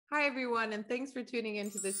everyone, and thanks for tuning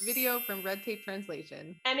into this video from Red Tape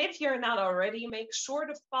Translation. And if you're not already, make sure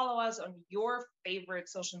to follow us on your favorite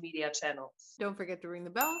social media channels. Don't forget to ring the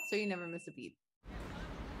bell so you never miss a beat.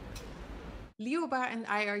 Lioba and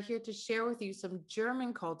I are here to share with you some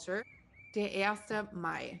German culture, der Erster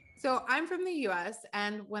Mai. So I'm from the US,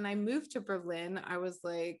 and when I moved to Berlin, I was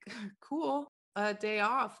like, cool, a day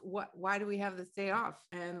off. Why do we have this day off?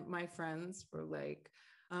 And my friends were like,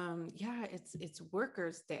 yeah, it's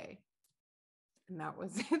Workers' Day. And that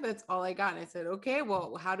was it. That's all I got. And I said, okay,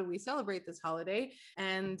 well, how do we celebrate this holiday?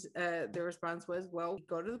 And the response was, well, we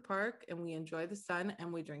go to the park and we enjoy the sun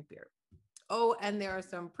and we drink beer. Oh, and there are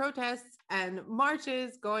some protests and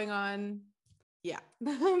marches going on. Yeah,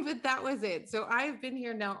 but that was it. So I've been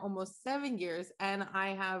here now almost 7 years and I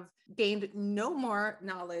have gained no more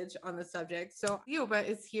knowledge on the subject. So Lioba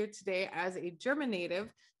is here today as a German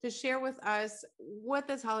native to share with us what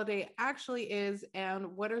this holiday actually is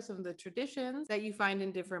and what are some of the traditions that you find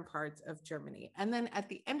in different parts of Germany. And then at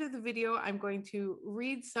the end of the video, I'm going to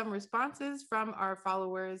read some responses from our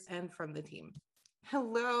followers and from the team.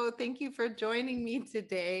 Hello, thank you for joining me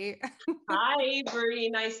today. Hi, Brie,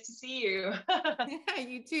 nice to see you. Yeah,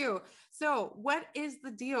 you too. So what is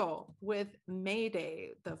the deal with May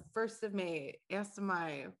Day, the 1st of May, Erster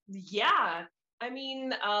Mai? Yeah, I mean,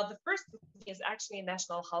 the 1st of May is actually a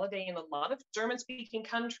national holiday in a lot of German-speaking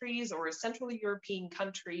countries or Central European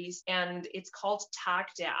countries, and it's called Tag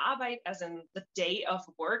der Arbeit, as in the day of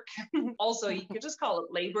work. Also, you could just call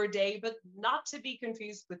it Labor Day, but not to be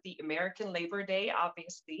confused with the American Labor Day,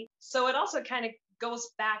 obviously. So it also kind of goes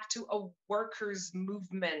back to a workers'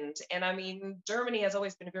 movement. And I mean, Germany has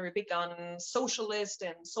always been very big on socialist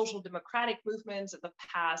and social democratic movements in the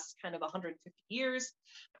past kind of 150 years.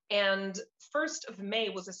 And 1st of May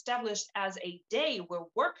was established as a day where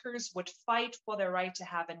workers would fight for their right to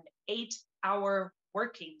have an 8-hour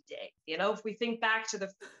working day. You know, if we think back to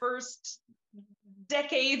the first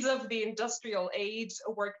decades of the industrial age,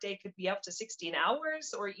 a workday could be up to 16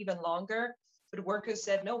 hours or even longer. But workers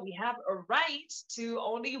said, no, we have a right to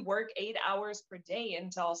only work 8 hours per day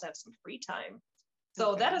and to also have some free time.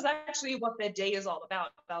 So that is actually what that day is all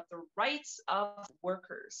about the rights of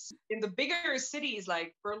workers. In the bigger cities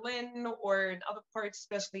like Berlin or in other parts,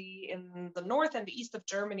 especially in the north and the east of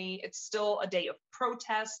Germany, it's still a day of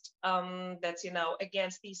protest that's, you know,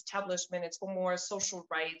 against the establishment. It's for more social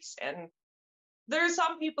rights. And there are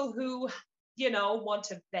some people who, you know, want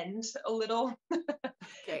to vent a little.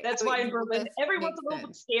 Okay. That's why in Berlin, everyone's a little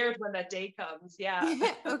bit scared when that day comes.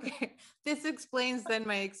 Yeah. Okay. This explains then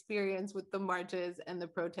my experience with the marches and the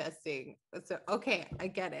protesting. So, okay, I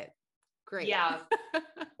get it. Great. Yeah.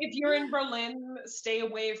 If you're in Berlin, stay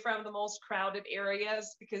away from the most crowded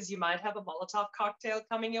areas because you might have a Molotov cocktail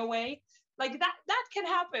coming your way. Like that can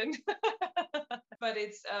happen. But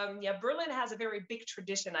it's, yeah, Berlin has a very big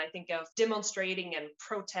tradition, I think, of demonstrating and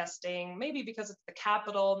protesting, maybe because it's the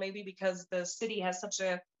capital, maybe because the city has such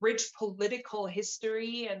a rich political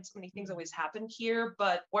history and so many things always happen here.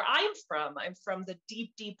 But where I'm from the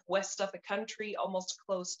deep, deep west of the country, almost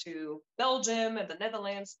close to Belgium and the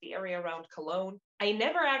Netherlands, the area around Cologne. I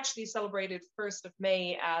never actually celebrated 1st of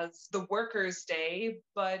May as the Workers' Day,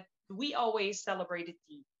 but we always celebrated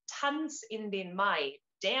the Tanz in den Mai,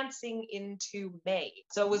 dancing into May.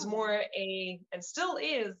 So it was more and still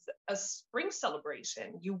is, a spring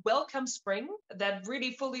celebration. You welcome spring. That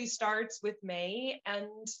really fully starts with May.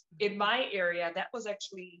 And in my area, that was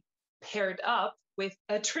actually paired up with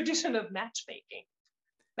a tradition of matchmaking.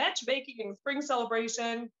 Matchmaking and spring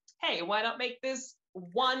celebration. Hey, why not make this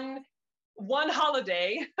one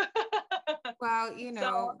holiday? Well, you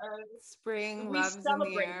know, spring loves in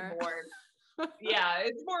the air. More. Yeah,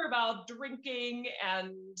 it's more about drinking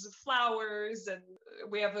and flowers. And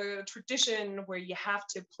we have a tradition where you have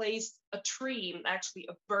to place a tree, actually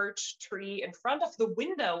a birch tree, in front of the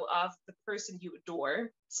window of the person you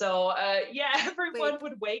adore. So, yeah, everyone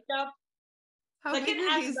would wake up. How like big an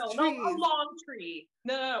are these trees? No, a long tree.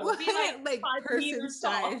 No, it would be like 5 meters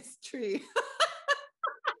tall. Tree.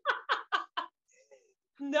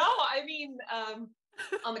 No, I mean,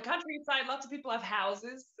 on the countryside, lots of people have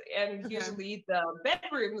houses, and usually the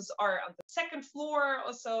bedrooms are on the 2nd floor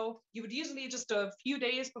or so. You would usually just a few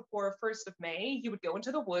days before 1st of May, you would go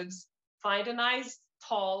into the woods, find a nice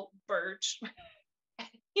tall birch, and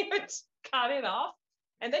you would cut it off,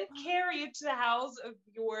 and then carry it to the house of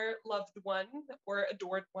your loved one or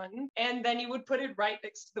adored one. And then you would put it right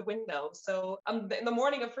next to the window. So in the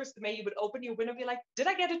morning of 1st of May, you would open your window and be like, did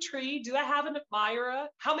I get a tree? Do I have an admirer?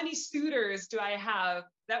 How many suitors do I have?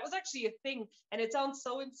 That was actually a thing. And it sounds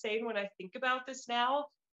so insane when I think about this now.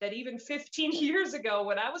 that even 15 years ago,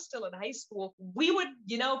 when I was still in high school, we would,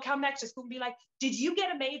 come back to school and be like, did you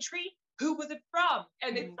get a May tree? Who was it from?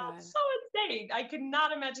 And it felt so insane. I could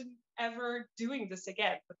not imagine ever doing this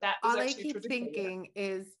again. But that was all actually I keep thinking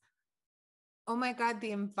is, oh my God,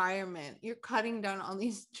 the environment. You're cutting down all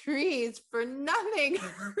these trees for nothing.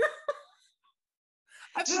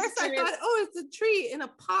 At first I thought, oh, it's a tree in a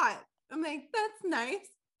pot. I'm like, that's nice.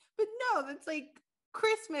 But no, that's like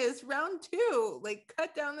Christmas round 2. Like,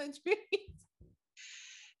 cut down the trees.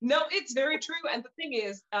 No, it's very true. And the thing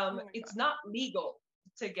is, it's not legal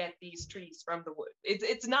to get these trees from the wood.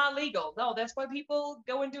 It's not legal. No, that's why people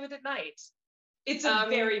go and do it at night. It's a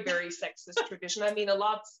very, very sexist tradition. I mean,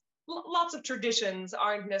 lots of traditions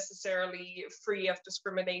aren't necessarily free of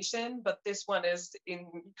discrimination, but this one is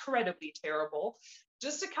incredibly terrible.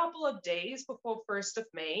 Just a couple of days before 1st of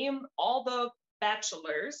May, all the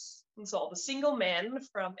bachelors, and so all the single men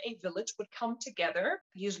from a village would come together.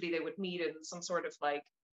 Usually they would meet in some sort of like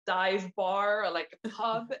dive bar or like a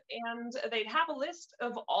pub, and they'd have a list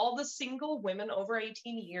of all the single women over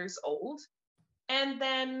 18 years old. And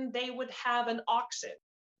then they would have an auction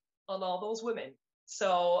on all those women.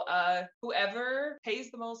 So whoever pays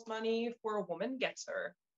the most money for a woman gets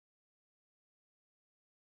her.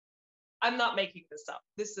 I'm not making this up.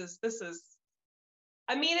 This is,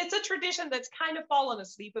 I mean, it's a tradition that's kind of fallen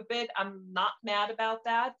asleep a bit. I'm not mad about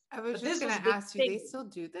that. I was just going to ask you, they still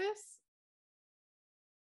do this?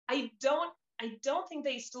 I don't think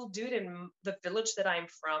they still do it in the village that I'm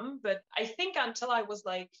from, but I think until I was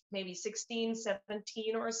like maybe 16,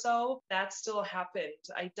 17 or so, that still happened.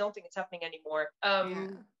 I don't think it's happening anymore.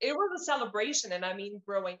 It was a celebration. And I mean,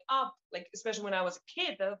 growing up, like, especially when I was a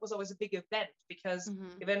kid, that was always a big event because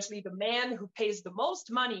eventually the man who pays the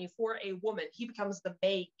most money for a woman, he becomes the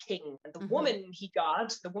May king. And the woman he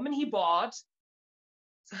bought,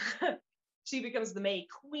 she becomes the May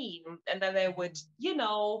queen. And then they would,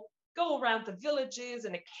 go around the villages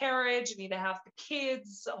in a carriage, and you'd have the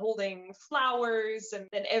kids holding flowers and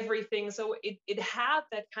everything. So it had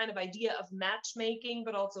that kind of idea of matchmaking,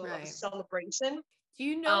 but also of celebration. Do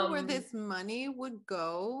you know where this money would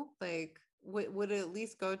go? Like, would it at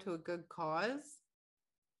least go to a good cause?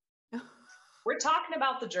 We're talking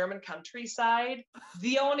about the German countryside.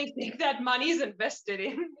 The only thing that money's invested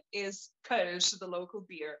in is Kölsch, the local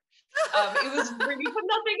beer. It was really for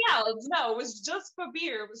nothing else. No, it was just for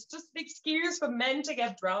beer. It was just an excuse for men to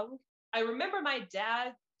get drunk. I remember my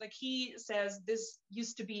dad, like, he says this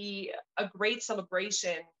used to be a great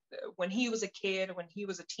celebration when he was a kid, when he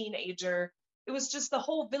was a teenager. It was just the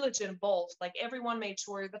whole village involved. Like, everyone made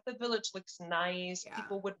sure that the village looks nice. Yeah.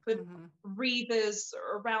 People would put wreaths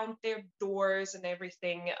around their doors and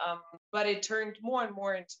everything. But it turned more and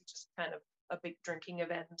more into just kind of a big drinking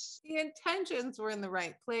event. The intentions were in the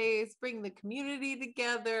right place, bring the community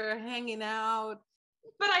together, hanging out.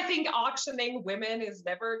 But I think auctioning women is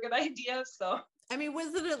never a good idea. So, I mean,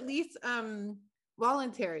 was it at least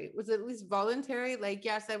voluntary? Was it at least voluntary? Like,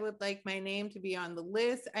 yes, I would like my name to be on the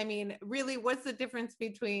list. I mean, really, what's the difference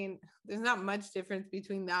between, there's not much difference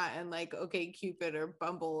between that and like, okay, Cupid or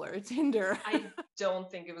Bumble or Tinder. I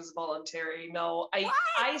don't think it was voluntary. No,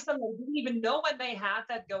 I sometimes didn't even know when they had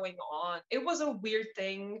that going on. It was a weird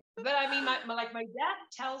thing. But I mean, my dad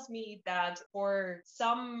tells me that for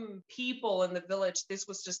some people in the village, this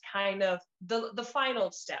was just kind of the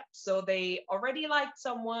final step. So they already liked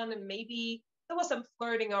someone, and maybe there was some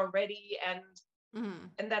flirting already,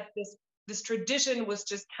 and that this tradition was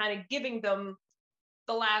just kind of giving them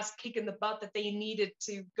the last kick in the butt that they needed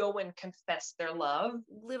to go and confess their love.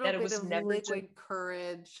 Little bit of liquid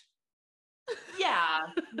courage. Yeah.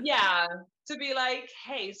 To be like,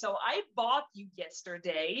 hey, so I bought you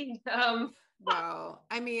yesterday. Wow.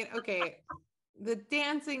 I mean, okay. The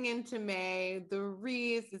dancing into May, the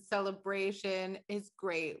wreaths, the celebration is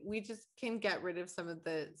great. We just can get rid of some of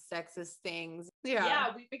the sexist things. Yeah,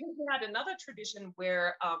 because we had another tradition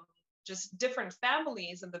where just different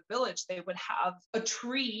families in the village, they would have a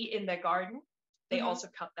tree in their garden. They also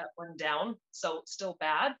cut that one down, so still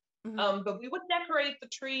bad. But we would decorate the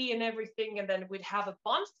tree and everything, and then we'd have a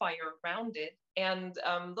bonfire around it. And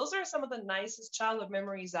those are some of the nicest childhood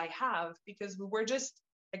memories I have, because we were just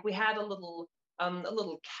like, we had a little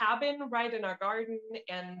cabin right in our garden,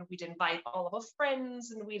 and we'd invite all of our friends,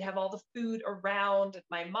 and we'd have all the food around. And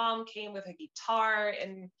my mom came with a guitar,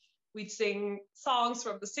 and we'd sing songs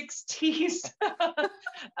from the 60s.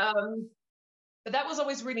 But that was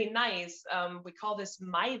always really nice. We call this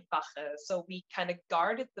Maiwache. So we kind of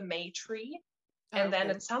guarded the May tree. And then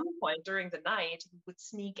at some point during the night, we would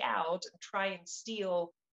sneak out and try and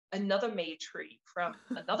steal another May tree from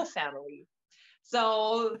another family.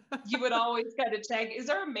 So you would always kind of check, is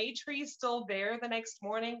our May tree still there the next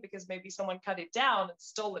morning? Because maybe someone cut it down and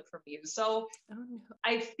stole it from you. So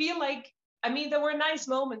I feel like, I mean, there were nice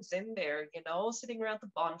moments in there, you know, sitting around the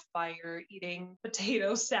bonfire, eating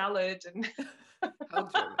potato salad and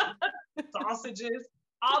sausages.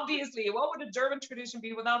 Obviously, what would a German tradition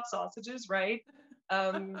be without sausages, right?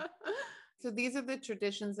 So these are the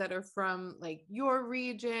traditions that are from like your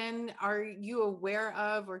region. Are you aware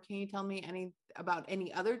of, or can you tell me about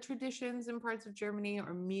any other traditions in parts of Germany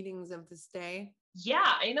or meetings of this day?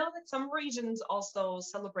 Yeah, I know that some regions also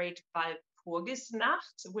celebrate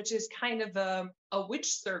Walpurgisnacht, which is kind of a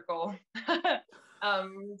witch circle.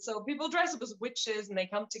 So people dress up as witches and they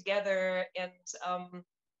come together, and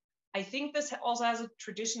I think this also has a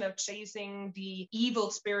tradition of chasing the evil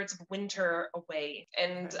spirits of winter away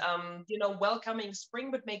and, you know, welcoming spring,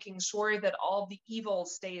 but making sure that all the evil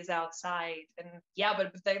stays outside. And yeah,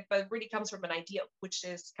 but it really comes from an idea of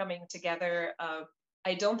witches coming together.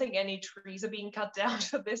 I don't think any trees are being cut down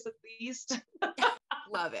for this, at least.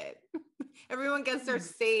 Love it. Everyone gets their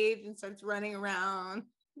sage and starts running around.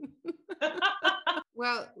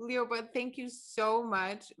 Well, Lioba, thank you so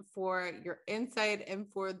much for your insight and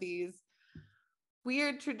for these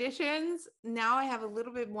weird traditions. Now I have a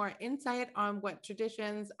little bit more insight on what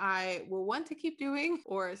traditions I will want to keep doing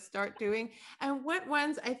or start doing, and what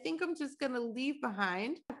ones I think I'm just going to leave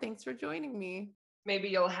behind. Thanks for joining me. Maybe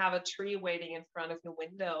you'll have a tree waiting in front of your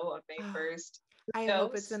window on May 1st. I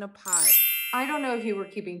hope it's in a pot. I don't know if you were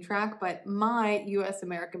keeping track, but my US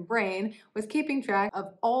American brain was keeping track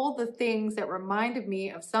of all the things that reminded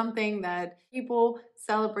me of something that people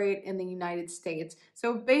celebrate in the United States.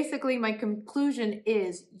 So basically my conclusion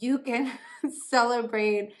is you can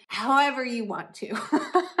celebrate however you want to,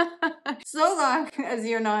 so long as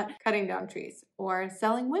you're not cutting down trees or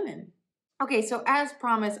selling women. Okay, so as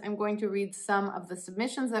promised, I'm going to read some of the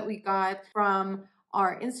submissions that we got from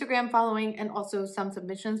our Instagram following and also some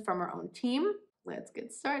submissions from our own team. Let's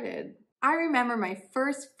get started. I remember my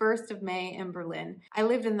first of May in Berlin. I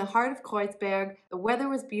lived in the heart of Kreuzberg. The weather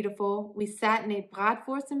was beautiful. We sat and ate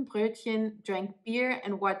Bratwurst and Brötchen, drank beer,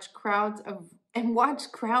 and watched crowds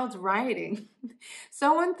rioting.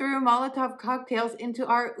 Someone threw Molotov cocktails into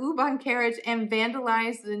our U-Bahn carriage and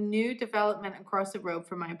vandalized the new development across the road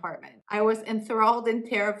from my apartment. I was enthralled and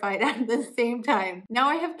terrified at the same time. Now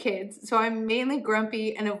I have kids, so I'm mainly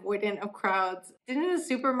grumpy and avoidant of crowds. Didn't a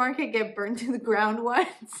supermarket get burned to the ground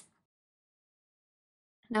once?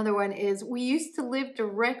 Another one is, we used to live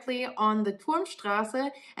directly on the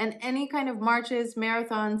Turmstrasse, and any kind of marches,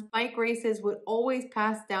 marathons, bike races would always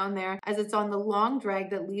pass down there as it's on the long drag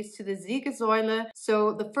that leads to the Siegessäule.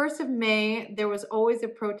 So the 1st of May, there was always a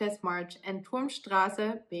protest march, and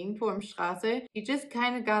Turmstrasse, being Turmstrasse, you just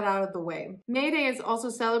kind of got out of the way. May Day is also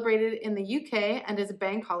celebrated in the UK and is a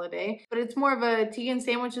bank holiday, but it's more of a tea and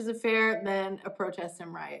sandwiches affair than a protest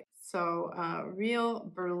and riot. So, real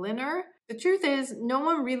Berliner. The truth is, no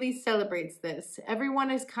one really celebrates this. Everyone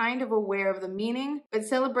is kind of aware of the meaning, but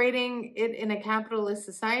celebrating it in a capitalist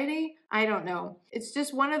society, I don't know. It's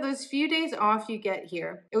just one of those few days off you get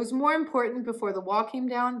here. It was more important before the wall came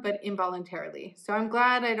down, but involuntarily. So I'm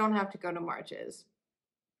glad I don't have to go to marches.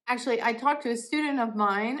 Actually, I talked to a student of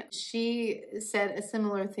mine. She said a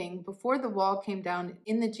similar thing. Before the wall came down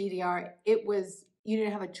in the GDR, you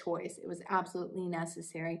didn't have a choice. It was absolutely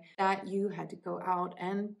necessary that you had to go out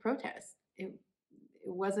and protest. It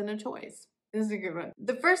wasn't a choice. This is a good one.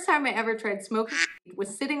 The first time I ever tried smoking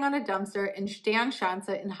was sitting on a dumpster in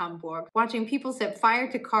Sternschanze in Hamburg, watching people set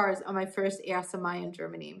fire to cars on my first Erster Mai in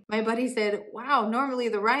Germany. My buddy said, wow, normally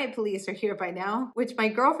the riot police are here by now, which my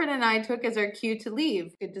girlfriend and I took as our cue to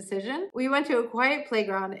leave. Good decision. We went to a quiet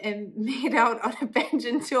playground and made out on a bench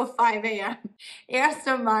until 5 a.m.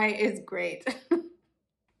 Erster Mai is great.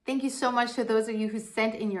 Thank you so much to those of you who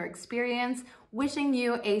sent in your experience. Wishing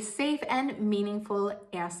you a safe and meaningful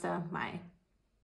Erster Mai.